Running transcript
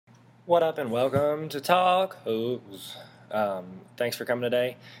What up and welcome to Talk Hoops. Thanks for coming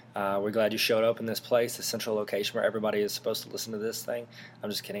today. We're glad you showed up in this place, the central location where everybody is supposed to listen to this thing. I'm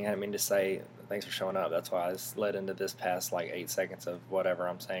just kidding. I didn't mean to say thanks for showing up. That's why I led into this past 8 seconds of whatever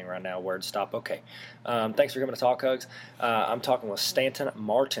I'm saying right now. Word stop. Okay. Thanks for coming to Talk Hugs. I'm talking with Stanton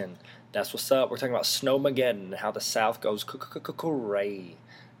Martin. That's what's up. We're talking about Snowmageddon and how the South goes cray.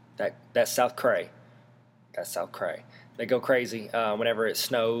 That's South Cray. That's South Cray. They go crazy whenever it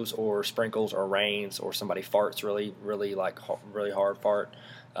snows or sprinkles or rains or somebody farts really hard fart,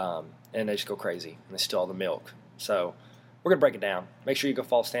 and they just go crazy and they steal all the milk. So we're gonna break it down. Make sure you go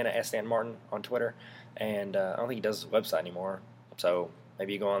follow Stan at Stan Martin on Twitter, and I don't think he does his website anymore. So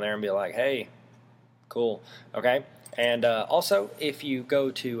maybe you go on there and be like, hey, cool, okay. And also, if you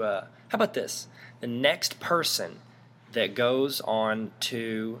go to how about this? The next person that goes on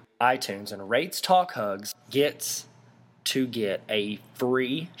to iTunes and rates Talk Hugs gets to get a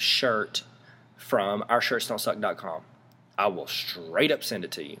free shirt from ourshirtsdon'tsuck.com. I will straight up send it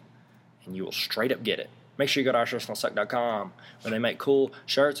to you, and you will straight up get it. Make sure you go to ourshirtsdon'tsuck.com where they make cool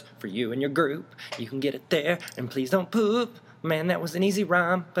shirts for you and your group. You can get it there, and please don't poop. Man, that was an easy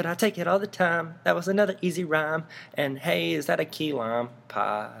rhyme, but I take it all the time. That was another easy rhyme, and hey, is that a key lime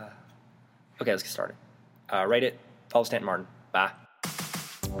pie? Okay, let's get started. Rate it. Follow Stanton Martin. Bye.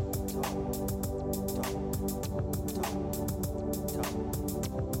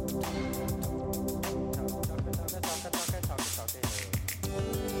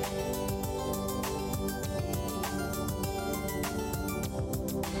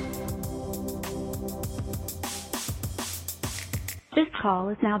 This call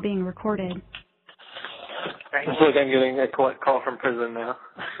is now being recorded. I feel like I'm getting a call from prison now.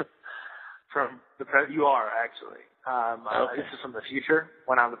 From the you are actually. Okay. This is from the future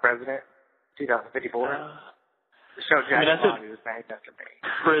when I'm the president, 2054. The show Jack Bobby was named after me.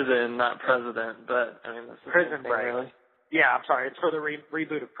 Prison, not president, but I mean that's the Prison thing, Break. really. Yeah, I'm sorry. It's for the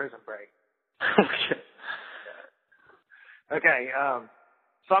reboot of Prison Break. Okay. Okay.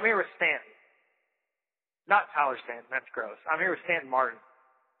 So I'm here with Stanton. Not Tyler Stanton. That's gross. I'm here with Stanton Martin,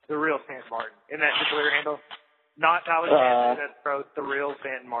 the real Stanton Martin. Isn't that the Twitter handle? Not Tyler Stanton. That's gross. The real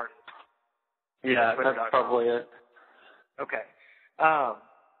Stanton Martin. Yeah, that's probably it. Okay.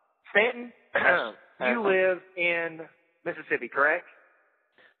 Stanton, you live in Mississippi, correct?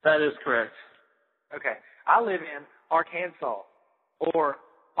 That is correct. Okay. I live in Arkansas, or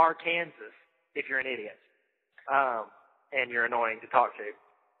Arkansas, if you're an idiot. And you're annoying to talk to.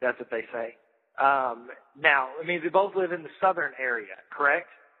 That's what they say. Now, it means we both live in the southern area, correct?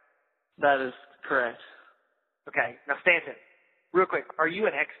 That is correct. Okay. Now, Stanton, real quick, are you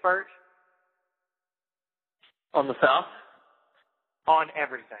an expert? On the South? On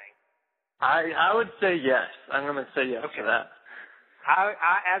everything. I would say yes. I'm going to say yes to that. I,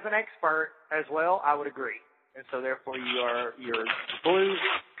 as an expert as well, I would agree. And so, therefore, you're blue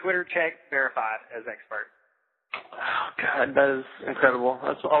Twitter check verified as expert. Oh, God, that is incredible.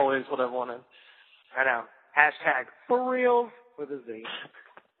 That's always what I've wanted. I know. Hashtag for reals with a Z.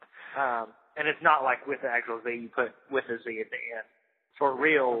 And it's not like with the actual Z. You put with a Z at the end. For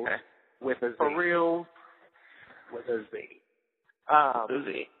reals with a Z. For reals with a Z.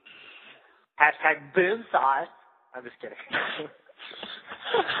 Z. Hashtag boom size. I'm just kidding.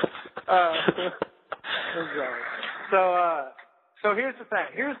 So here's the thing.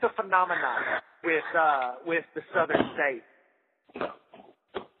 Here's the phenomenon with the southern states.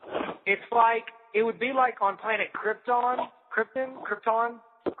 It's like, it would be like on planet Krypton,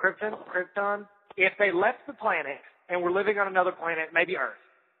 if they left the planet and were living on another planet, maybe Earth.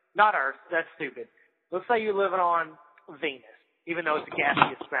 Not Earth, that's stupid. Let's say you're living on Venus, even though it's a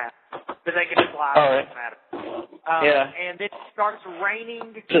gaseous matter, but they can fly, it doesn't matter. And it starts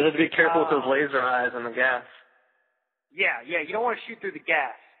raining. Just have to be careful with those laser eyes and the gas. Yeah, you don't want to shoot through the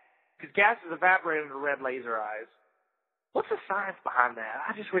gas, because gas is evaporating into red laser eyes. What's the science behind that?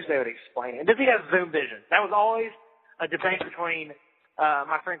 I just wish they would explain it. Does he have zoom vision? That was always a debate between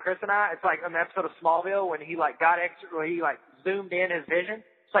my friend Chris and I. It's like an episode of Smallville when he got extra, where he zoomed in his vision.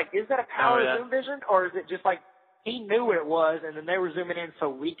 It's like, is that a power of zoom vision, or is it just like he knew what it was and then they were zooming in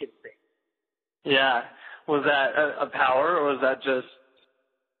so we could see? Yeah. Was that a power, or was that just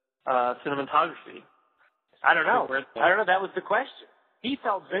cinematography? I don't know. That was the question. He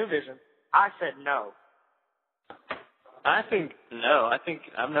felt zoom vision. I said no. I think no. I think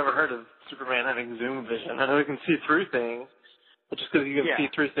I've never heard of Superman having zoom vision. I know he can see through things, but just because you can see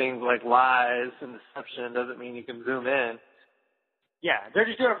through things like lies and deception doesn't mean you can zoom in. Yeah, they're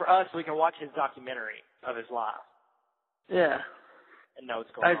just doing it for us so we can watch his documentary of his life. Yeah. And know what's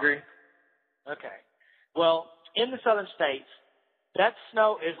going on. I agree. Okay. Well, in the southern states, that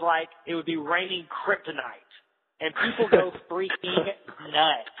snow is like it would be raining kryptonite, and people go freaking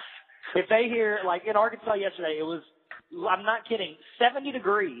nuts. If they hear, like in Arkansas yesterday, it was, I'm not kidding, 70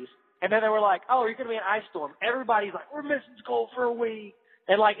 degrees, and then they were like, oh, you're going to be an ice storm. Everybody's like, we're missing school for a week.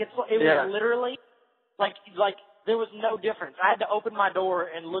 And like it was literally, like there was no difference. I had to open my door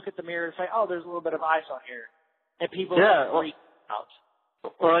and look at the mirror and say, oh, there's a little bit of ice on here. And people were freaked out.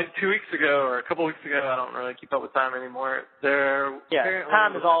 Or like 2 weeks ago or a couple weeks ago, I don't really keep up with time anymore.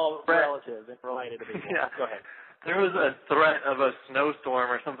 Time is all relative and related to people. Yeah. Go ahead. There was a threat of a snowstorm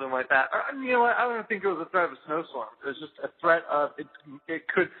or something like that. Or, you know what? I don't think it was a threat of a snowstorm. It was just a threat of it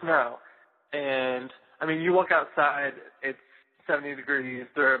could snow. And, I mean, you walk outside, it's 70 degrees.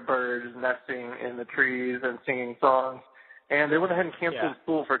 There are birds nesting in the trees and singing songs. And they went ahead and canceled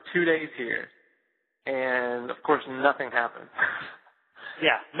school for 2 days here. And, of course, nothing happened.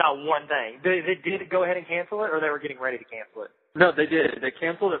 Yeah, not one thing. Did it go ahead and cancel it, or they were getting ready to cancel it? No, they did. They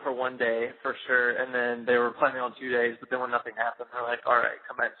canceled it for 1 day, for sure, and then they were planning on 2 days, but then when nothing happened, they're like, all right,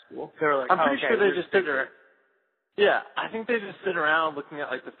 come back to school. They were like, I'm pretty sure they just sit around. Yeah, I think they just sit around looking at,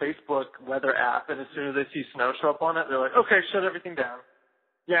 like, the Facebook weather app, and as soon as they see snow show up on it, they're like, okay, shut everything down.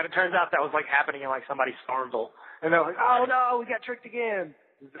 Yeah, and it turns out that was, like, happening in, like, somebody's Farmville. And they're like, oh, no, we got tricked again.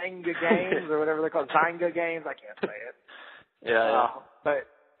 Zynga games, or whatever they're called, Zynga games. I can't say it. Yeah. But,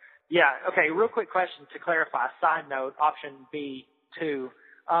 yeah, okay, real quick question to clarify. Side note, option B2.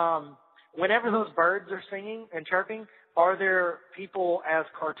 Whenever those birds are singing and chirping, are there people as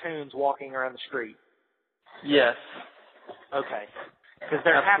cartoons walking around the street? Yes. Okay. Because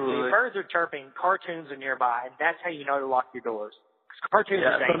there have to be. Birds are chirping, cartoons are nearby, and that's how you know to lock your doors. Because cartoons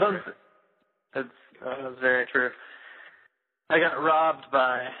are dangerous. That's very true. I got robbed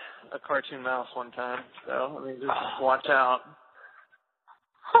by a cartoon mouse one time, so I mean, just watch out.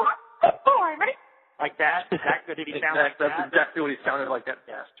 Like that? Exactly. Did he sound like that? That's exactly what he sounded like, that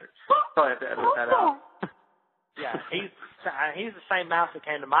bastard. Probably have to edit that out. Yeah, he's the same mouse that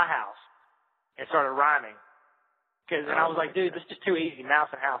came to my house and started rhyming. And I was like, dude, this is just too easy. Mouse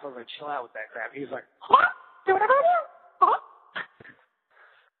and house. I was like, chill out with that crap. He was like, do whatever I do.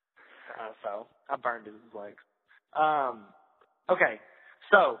 So I burned his legs. Okay.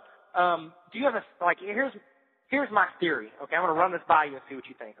 So, do you have here's my theory. Okay, I'm gonna run this by you and see what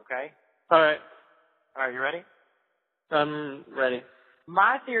you think. Okay. All right. All right. You ready? I'm ready.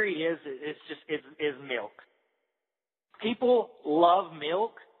 My theory is milk. People love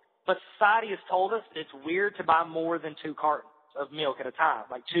milk, but society has told us it's weird to buy more than 2 cartons of milk at a time.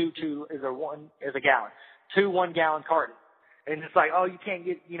 Like two is a gallon. 2 1-gallon cartons. And it's like, oh, you can't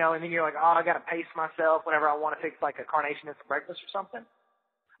get, and then you're like, oh, I got to pace myself whenever I want to fix like a carnation instant breakfast or something.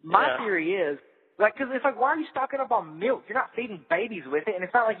 My theory is, like, because it's like, why are you stocking up on milk? You're not feeding babies with it, and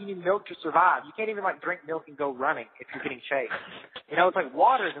it's not like you need milk to survive. You can't even, like, drink milk and go running if you're getting chased. It's like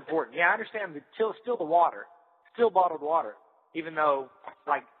water is important. Yeah, I understand, but still the water. Still bottled water. Even though,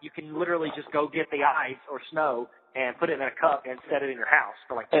 like, you can literally just go get the ice or snow and put it in a cup and set it in your house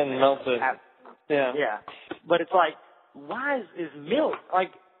for, like, 10 minutes. And melt it. Yeah. Yeah. But it's like, why is milk,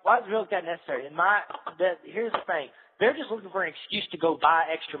 like, why is milk that necessary? Here's the thing. They're just looking for an excuse to go buy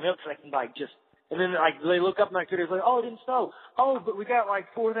extra milk so they can, like, and then, like, they look up and their computer's like, oh, it didn't snow. Oh, but we got, like,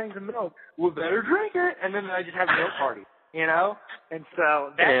 4 things of milk. We better drink it. And then they just have a milk party, And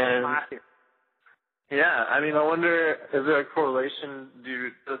so that's my theory. Yeah, I mean, I wonder, is there a correlation?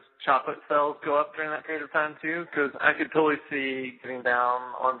 Does chocolate sales go up during that period of time, too? Because I could totally see getting down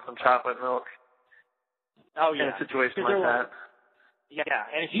on some chocolate milk in a situation like that. Yeah,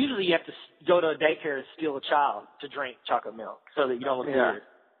 and it's usually you have to go to a daycare to steal a child to drink chocolate milk so that you don't look weird.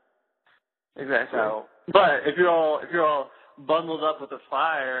 Exactly. So, but if you're all bundled up with a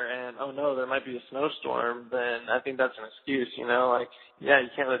fire and, oh no, there might be a snowstorm, then I think that's an excuse, you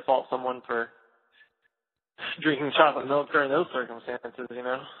can't really fault someone for drinking chocolate milk during those circumstances,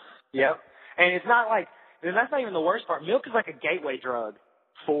 Yep. And it's not like, and that's not even the worst part. Milk is like a gateway drug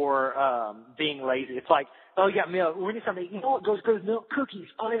for being lazy. It's like, oh, you got milk. We need something. You know what goes good with milk? Cookies.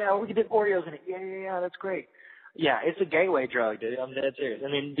 Oh, yeah, we can dip Oreos in it. Yeah, that's great. Yeah, it's a gateway drug, dude. I'm dead serious.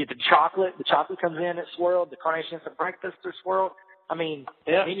 I mean, the chocolate comes in, it's swirled. The carnation instant breakfast are swirled. I mean,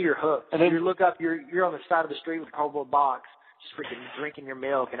 then you're hooked. And then you look up, you're on the side of the street with a cardboard box, just freaking drinking your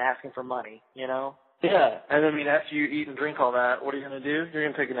milk and asking for money, Yeah, and I mean, after you eat and drink all that, what are you going to do? You're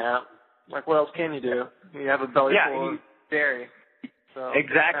going to take a nap. Like, what else can you do? You have a belly full of dairy. So,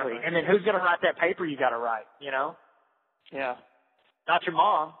 exactly. And then who's going to write that paper you got to write, Yeah. Not your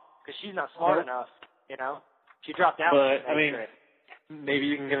mom, because she's not smart enough, She dropped out. But, I mean, maybe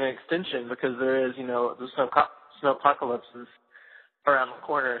you can get an extension because there is, the snowpocalypses around the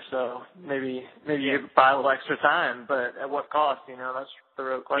corner, so maybe you could buy a little extra time, but at what cost? That's the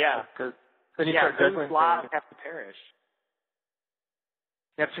real question. Because then you start juggling lives things. have to perish.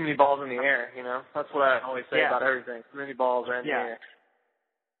 You have too many balls in the air. That's what I always say about everything. Too many balls are in the air.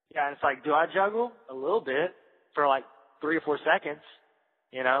 Yeah, and it's like, do I juggle a little bit for like 3 or 4 seconds?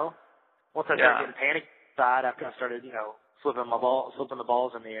 Once I started getting panicked inside after I started, flipping the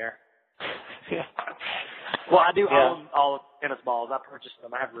balls in the air. Well, I do own all of tennis balls. I purchased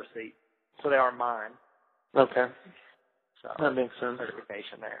them. I have a receipt, so they are mine. Okay. So that makes sense.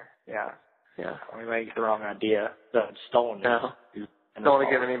 Certification there. Yeah. Yeah. I mean, I get the wrong idea. That I'm stolen. No. Don't want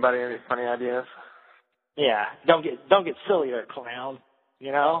to give anybody any funny ideas. Yeah. Don't get silly there, clown.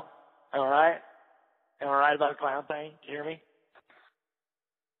 Am I right? Am I right about the clown thing? Did you hear me?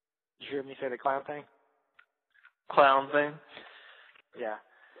 Did you hear me say the clown thing? Clown thing? Yeah.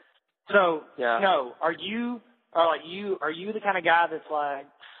 So, no, are you the kind of guy that's like,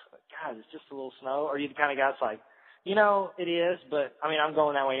 God, it's just a little snow? Or are you the kind of guy that's like, it is, but I mean, I'm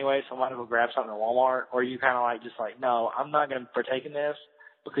going that way anyway, so I might as well grab something at Walmart? Or are you kind of like, just like, no, I'm not going to partake in this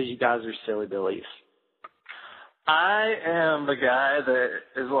because you guys are silly billies? I am the guy that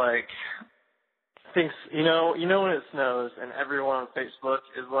is like, thinks, when it snows and everyone on Facebook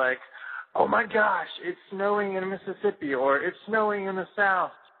is like, oh my gosh, it's snowing in Mississippi or it's snowing in the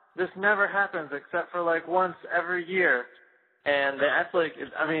South. This never happens except for like once every year. And they act like,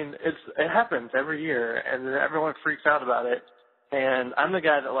 it happens every year and then everyone freaks out about it. And I'm the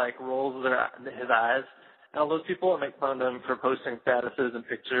guy that like rolls his eyes. And all those people that make fun of him for posting statuses and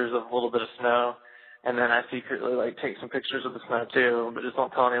pictures of a little bit of snow. And then I secretly like take some pictures of the snow too, but just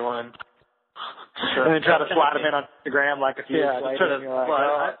don't tell anyone. And then try to slide them in on Instagram like a few weeks later.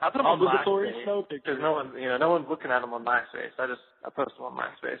 I put them on obligatory MySpace snow pictures. because no one's looking at them on MySpace. I post them on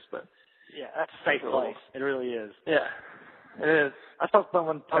MySpace, but that's a safe place. It really is. Yeah, it is. I saw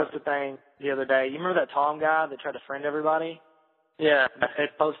someone post a thing the other day. You remember that Tom guy that tried to friend everybody? Yeah.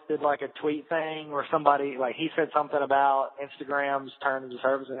 It posted like a tweet thing where somebody, like, he said something about Instagram's terms of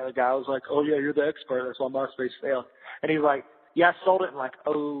service, and the other guy was like, oh yeah, you're the expert. That's why MySpace failed. And he's like, yeah, I sold it in like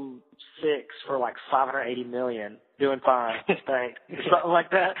 2006 for like $580 million. Doing fine. Thanks. Something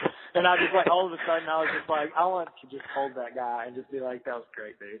like that. And I just like, all of a sudden I was just like, I want to just hold that guy and just be like, that was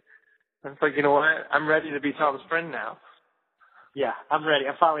great, dude. And it's like, you know what? I'm ready to be Tom's friend now. Yeah, I'm ready.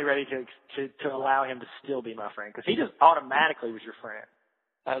 I'm finally ready to allow him to still be my friend because he just automatically was your friend.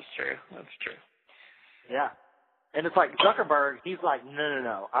 That's true. Yeah. And it's like Zuckerberg, he's like,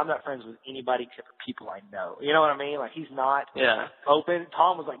 no, I'm not friends with anybody except for people I know. You know what I mean? Like, he's not open.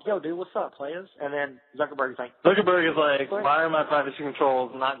 Tom was like, yo, dude, what's up, players? And then Zuckerberg is like, why are my privacy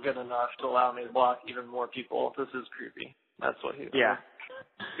controls not good enough to allow me to block even more people? This is creepy. That's what he was. Yeah.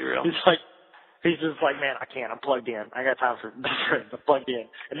 Be real. He's just like, man, I can't. I'm plugged in. I got time for best friends. I'm plugged in.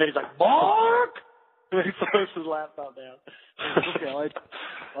 And then he's like, Mark! And then he throws his laptop down. Okay,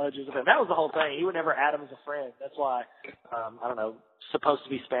 I'll just, that was the whole thing. He would never add him as a friend. That's why, I don't know, supposed to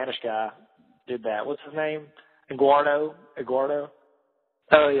be Spanish guy did that. What's his name? Eduardo?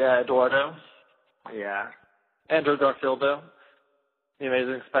 Oh, yeah, Eduardo. Yeah. Andrew Garfieldo. The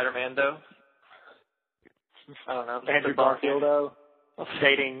Amazing Spider-Man-do. I don't know. Andrew Garfieldo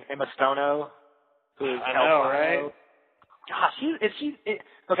dating Emma Stono. I know, right? Gosh,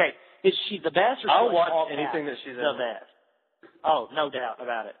 is she the best? Or I'll watch anything that she's in. The best. Oh, no doubt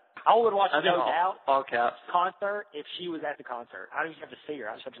about it. I would watch No Doubt all caps concert if she was at the concert. I don't even have to see her.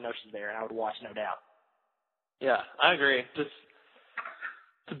 I just have to know she's there, and I would watch No Doubt. Yeah, I agree. Just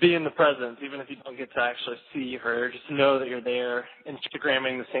to be in the presence, even if you don't get to actually see her, just know that you're there,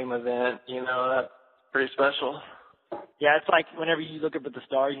 Instagramming the same event. That's pretty special. Yeah, it's like whenever you look up at the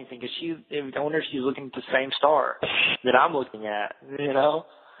stars, you think, I wonder if she's looking at the same star that I'm looking at,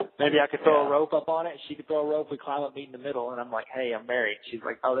 Maybe I could throw a rope up on it, and she could throw a rope, we climb up, meet in the middle, and I'm like, hey, I'm married. She's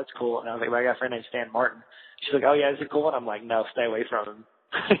like, oh, that's cool. And I was like, well, I got a friend named Stan Martin. She's like, oh, yeah, is it cool? And I'm like, no, stay away from him.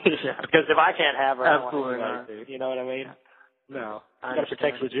 Because if I can't have her, I don't want anybody, dude. You know what I mean? No. You got to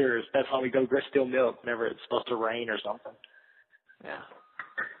protect what's yours. That's why we go steal milk whenever it's supposed to rain or something. Yeah.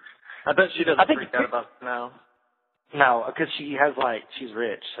 I bet she doesn't freak out about snow. No, because she's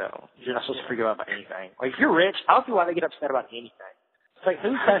rich, so you're not supposed to freak out about anything. Like, if you're rich, I don't see why they get upset about anything. It's like,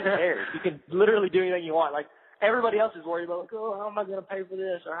 who cares? You can literally do anything you want. Like, everybody else is worried about, like, oh, how am I going to pay for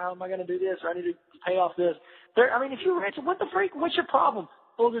this? Or how am I going to do this? Or I need to pay off this. If you're rich, what the freak? What's your problem?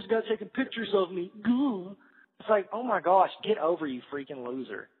 Oh, this guy taking pictures of me. Goo. It's like, oh my gosh, get over, you freaking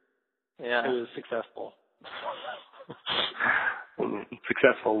loser. Yeah. Who is successful.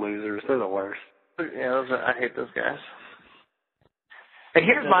 Successful losers. They're the worst. Yeah, I hate those guys. And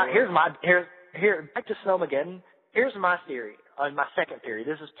here's back to Snowmageddon. Here's my theory. my second theory.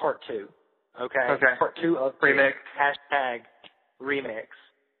 This is part 2. Okay. Part 2 of remix. Hashtag remix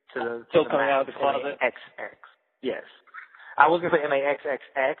to the Still coming out of the closet. XX. Yes. I was gonna say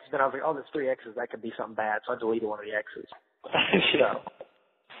MAXXX, then I was like, oh, there's 3 X's. That could be something bad, so I deleted one of the X's.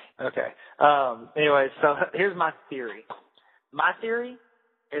 So, okay. Anyway, so here's my theory. My theory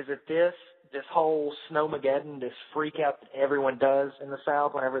is that this whole snowmageddon, this freak out that everyone does in the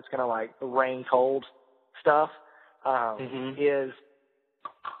South whenever it's gonna like rain cold stuff,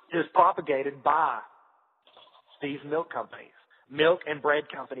 is propagated by these milk companies. Milk and bread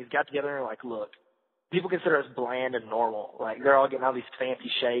companies got together and were like, look, people consider us bland and normal. Like, they're all getting all these fancy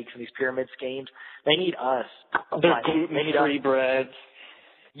shakes and these pyramid schemes. They need us. They're gluten-free breads.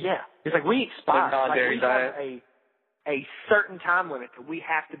 Yeah. It's like, we expire. Non-dairy diet. Have a certain time limit that we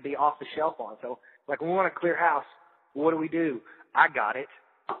have to be off the shelf on. So, like, when we want to clear house, what do? I got it.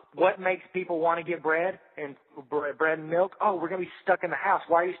 What makes people want to get bread and milk? Oh, we're going to be stuck in the house.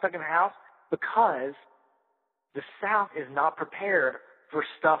 Why are you stuck in the house? Because the South is not prepared for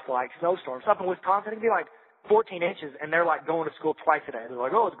stuff like snowstorms. Up in Wisconsin, it can be like 14 inches, and they're like going to school twice a day. They're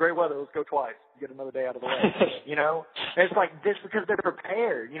like, oh, it's great weather. Let's go twice. Get another day out of the way. You know? And it's like this because they're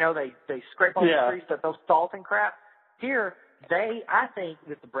prepared. You know, they scrape on the streets, those salt and crap. Here, I think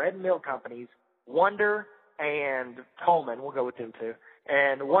that the bread and milk companies, Wonder and Coleman, we'll go with them too,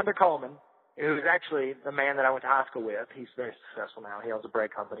 and Wonder Coleman, who's actually the man that I went to high school with, he's very successful now. He owns a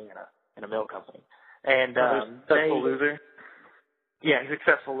bread company and a milk company. And successful loser. Yeah, he's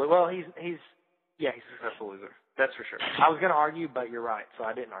successful. Well, he's a successful loser. That's for sure. I was going to argue, but you're right, so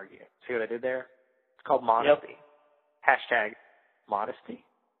I didn't argue. See what I did there? It's called modesty. Yep. Hashtag modesty?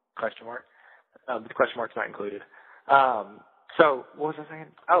 Question mark. The question mark's not included. So what was I saying?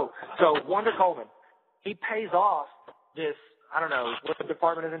 Oh, so Wonder Coleman, he pays off this, I don't know, what the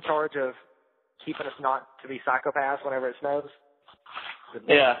department is in charge of keeping us not to be psychopaths whenever it snows?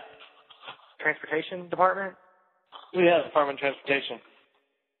 Yeah. Transportation Department? Yeah, Department of Transportation.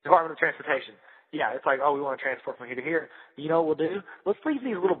 Department of Transportation. Yeah, it's like, oh, we want to transport from here to here. You know what we'll do? Let's leave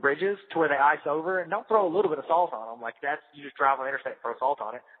these little bridges to where they ice over, and don't throw a little bit of salt on them. Like, you just drive on the interstate and throw salt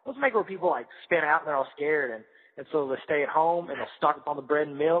on it. Let's make it where people, like, spin out and they're all scared, and so they stay at home, and they'll stock up on the bread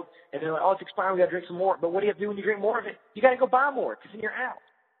and milk, and they're like, oh, it's expiring, we got to drink some more. But what do you have to do when you drink more of it? You got to go buy more. It's in your house.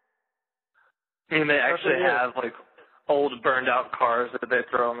 And they actually have, like, old burned-out cars that they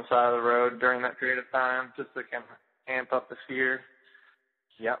throw on the side of the road during that period of time just to kind of amp up the fear.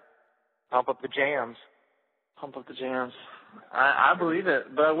 Yep. Pump up the jams. I believe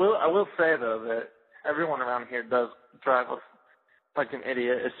it, but I will say though that everyone around here does drive like an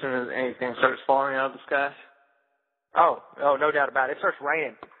idiot as soon as anything starts falling out of the sky. Oh, no doubt about it. It starts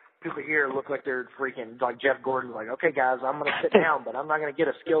raining. People here look like they're freaking like Jeff Gordon. Like, okay, guys, I'm gonna sit down, but I'm not gonna get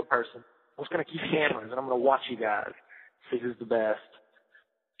a skilled person. I'm just gonna keep cameras and I'm gonna watch you guys, see who's the best.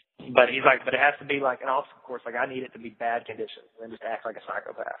 But he's like, but it has to be like, and also, of course, like, I need it to be bad conditions and then just act like a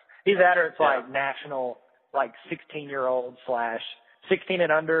psychopath. Either that or it's like national, like 16-year-old / 16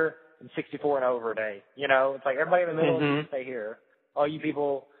 and under and 64 and over day. You know, it's like everybody in the middle stay here. All you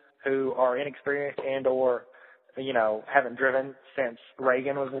people who are inexperienced and or, you know, haven't driven since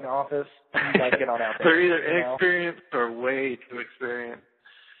Reagan was in office, you guys get on out there. They're either inexperienced or way too experienced.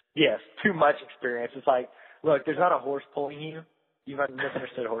 Yes, too much experience. It's like, look, there's not a horse pulling you. You've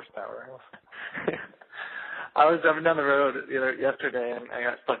misunderstood horsepower. I was driving down the road yesterday, and I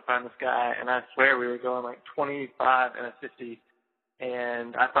got stuck behind this guy, and I swear we were going like 25 and a 50,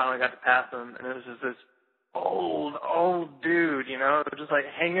 and I finally got to pass him, and it was just this old dude, you know, just like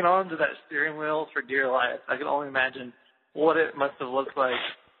hanging on to that steering wheel for dear life. I can only imagine what it must have looked like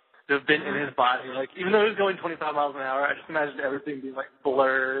to have been in his body. Like, even though he was going 25 miles an hour, I just imagined everything being like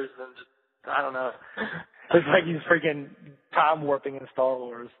blurs and just, I don't know. It's like he's freaking time warping in Star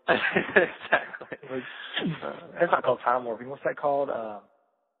Wars. Exactly. That's not called time warping. What's that called? My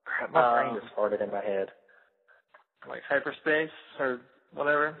brain just farted in my head. Like hyperspace or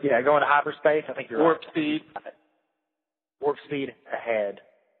whatever? Yeah, going to hyperspace. I think you're warp right. speed. Warp speed ahead.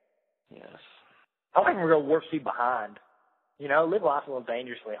 Yes. I don't think we're going warp speed behind. You know, live life a little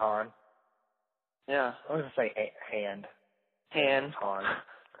dangerously, Han. Yeah. I was going to say hand. Han.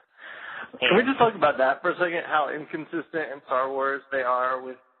 Can we just talk about that for a second, how inconsistent in Star Wars they are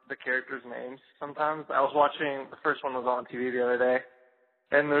with the characters' names sometimes? I was watching, the first one was on TV the other day,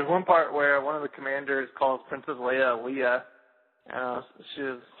 and there's one part where one of the commanders calls Princess Leia Leia, and she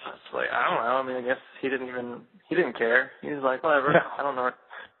was like, I don't know, I mean, I guess he didn't care. He was like, whatever, no. I don't know.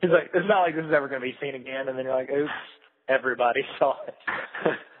 He's like, it's not like this is ever going to be seen again, and then you're like, oops, everybody saw it.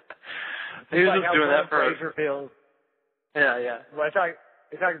 He was like just doing that for... Fraser feels. Yeah. Well, it's like,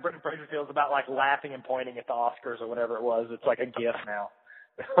 It's how Brendan Fraser feels about like laughing and pointing at the Oscars or whatever it was. It's like a gif now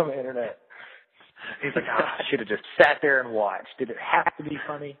on the internet. He's like, I should have just sat there and watched. Did it have to be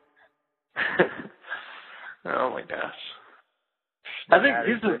funny? Oh my gosh. I think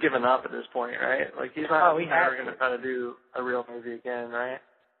he's just given up at this point, right? Like he's not ever going to try to do a real movie again, right?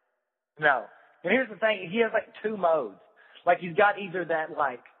 No. And here's the thing, he has like 2 modes. Like he's got either that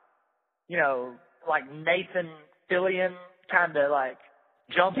like, you know, like Nathan Fillion kind of like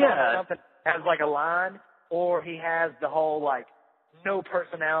jump on something, has like a line, or he has the whole like no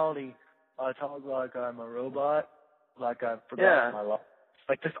personality. I talk like I'm a robot, like I forgot my life.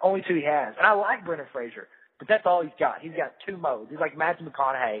 Like there's only 2 he has. And I like Brendan Fraser, but that's all he's got. He's got 2 modes. He's like Matthew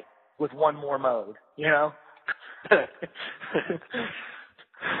McConaughey with 1 more mode, you know?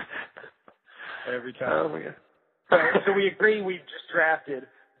 Every time. Oh my God. So we agree we've just drafted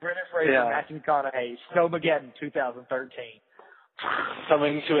Brendan Fraser, Matthew McConaughey, Snowmageddon 2013.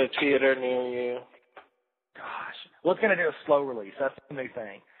 Coming to a theater near you. Gosh. Well, it's going to do a slow release. That's the new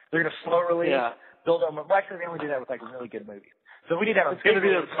thing. They're going to slow release, build up. Actually, they only do that with like really good movies. So we need to have It's going to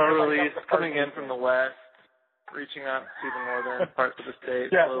be a slow release coming in from the west, reaching out to the northern parts of the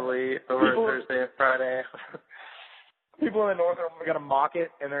state slowly over Thursday and Friday. People in the north are going to mock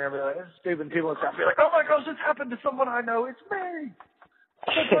it, and they're going to be like, this is stupid. And people in the south will be like, oh my gosh, this happened to someone I know. It's me.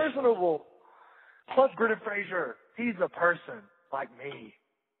 So personable. Plus Brendan Fraser. He's a person like me.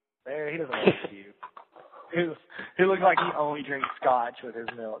 There, he doesn't look at you. He looks like he only drinks scotch with his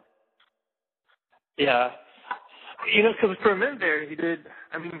milk. Yeah. You know, because for a minute there, he did,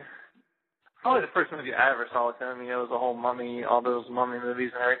 I mean, probably the first movie I ever saw with him, you know, was the whole Mummy, all those Mummy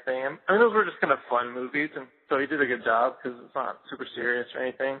movies and everything. I mean, those were just kind of fun movies, and so he did a good job because it's not super serious or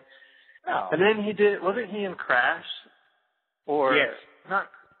anything. No. And then he did, wasn't he in Crash? Or yes. Not,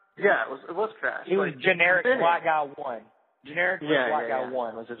 yeah, it was Crash. He was generic white guy 1. Generic white guy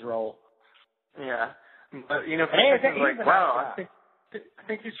 1 was his role. Yeah. But, you know, for me, like, wow, I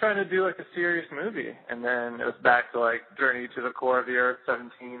think he's trying to do, like, a serious movie. And then it was back to, like, Journey to the Core of the Earth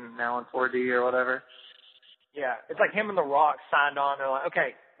 17, now in 4D or whatever. Yeah. It's like him and The Rock signed on. They're like,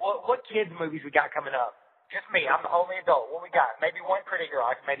 okay, what kids movies we got coming up? Just me. I'm the only adult. What we got? Maybe one pretty girl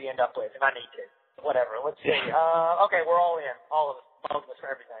I can maybe end up with if I need to. Whatever. Let's see. Okay, we're all in. All of us. Both of us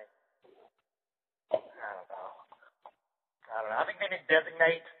for everything. I don't know. I think they need to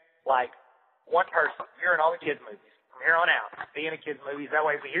designate, like, one person. You're in all the kids' movies from here on out. Be in the kids' movies. That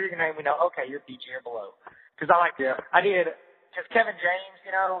way, if we hear your name, we know, okay, you're PG or below. Because I did, because Kevin James,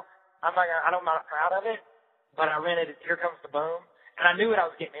 you know, I'm not proud of it, but I rented Here Comes the Boom, and I knew what I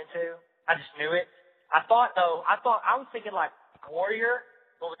was getting into. I just knew it. I was thinking like Warrior,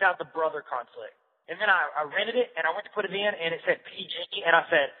 but without the brother conflict. And then I rented it, and I went to put it in, and it said PG, and I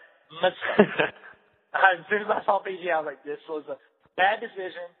said, mistake. As soon as I saw PG, I was like, this was a bad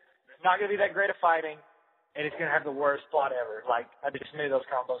decision. It's not going to be that great of fighting, and it's going to have the worst plot ever. Like, I just knew those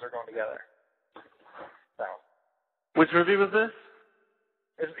combos are going together. So. Which movie was this?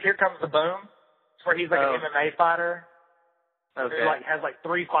 Here Comes the Boom. It's where he's like an MMA fighter. Okay. He like has like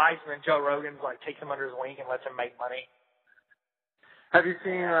 3 fights, and then Joe Rogan's like takes him under his wing and lets him make money. Have you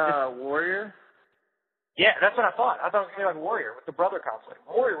seen Warrior? Yeah, that's what I thought. I thought it was going to be like Warrior with the brother conflict.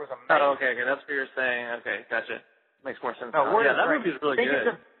 Warrior was amazing. Oh, okay. That's what you're saying. Okay, gotcha. Makes more sense. No, yeah, that movie's really good.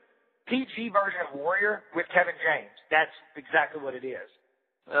 It's a PG version of Warrior with Kevin James. That's exactly what it is.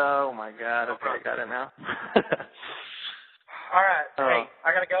 Oh, my God. Okay, got it now. All right. Hey,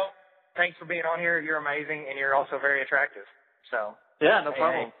 I got to go. Thanks for being on here. You're amazing, and you're also very attractive. So. Yeah, no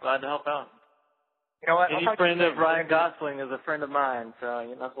problem. Glad to help out. You know what? Any friend of Ryan Gosling is a friend of mine,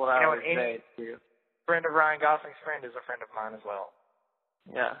 so that's what I always say to you. Friend of Ryan Gosling's friend is a friend of mine as well.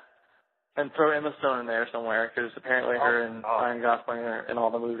 Yeah. And throw Emma Stone in there somewhere, because apparently her and Ryan Gosling are in all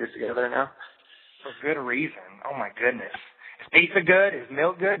the movies together now. For good reason. Oh, my goodness. Is pizza good? Is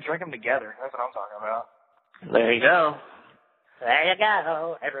milk good? Drink them together. That's what I'm talking about. There you go. There you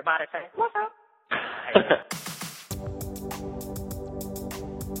go. Everybody say, what's up?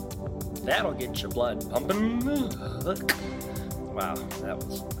 That'll get your blood pumping. Wow,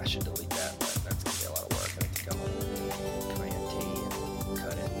 I should delete that, but that's going to be a lot of work. I need to go Command-T and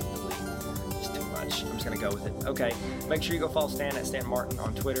cut it and delete. It's too much. I'm just going to go with it. Okay, make sure you go follow Stan at Stan Martin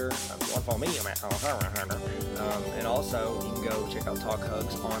on Twitter. If you want to follow me, I'm at and also, you can go check out Talk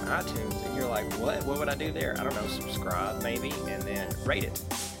Hugs on iTunes, and you're like, what would I do there? I don't know, subscribe maybe, and then rate it.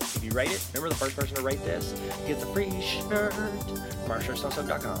 If you rate it, remember the first person to rate this gets a free shirt from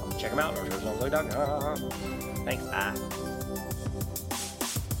ourshirtsonsub.com. Check them out, ourshirtsonsub.com. Thanks, bye.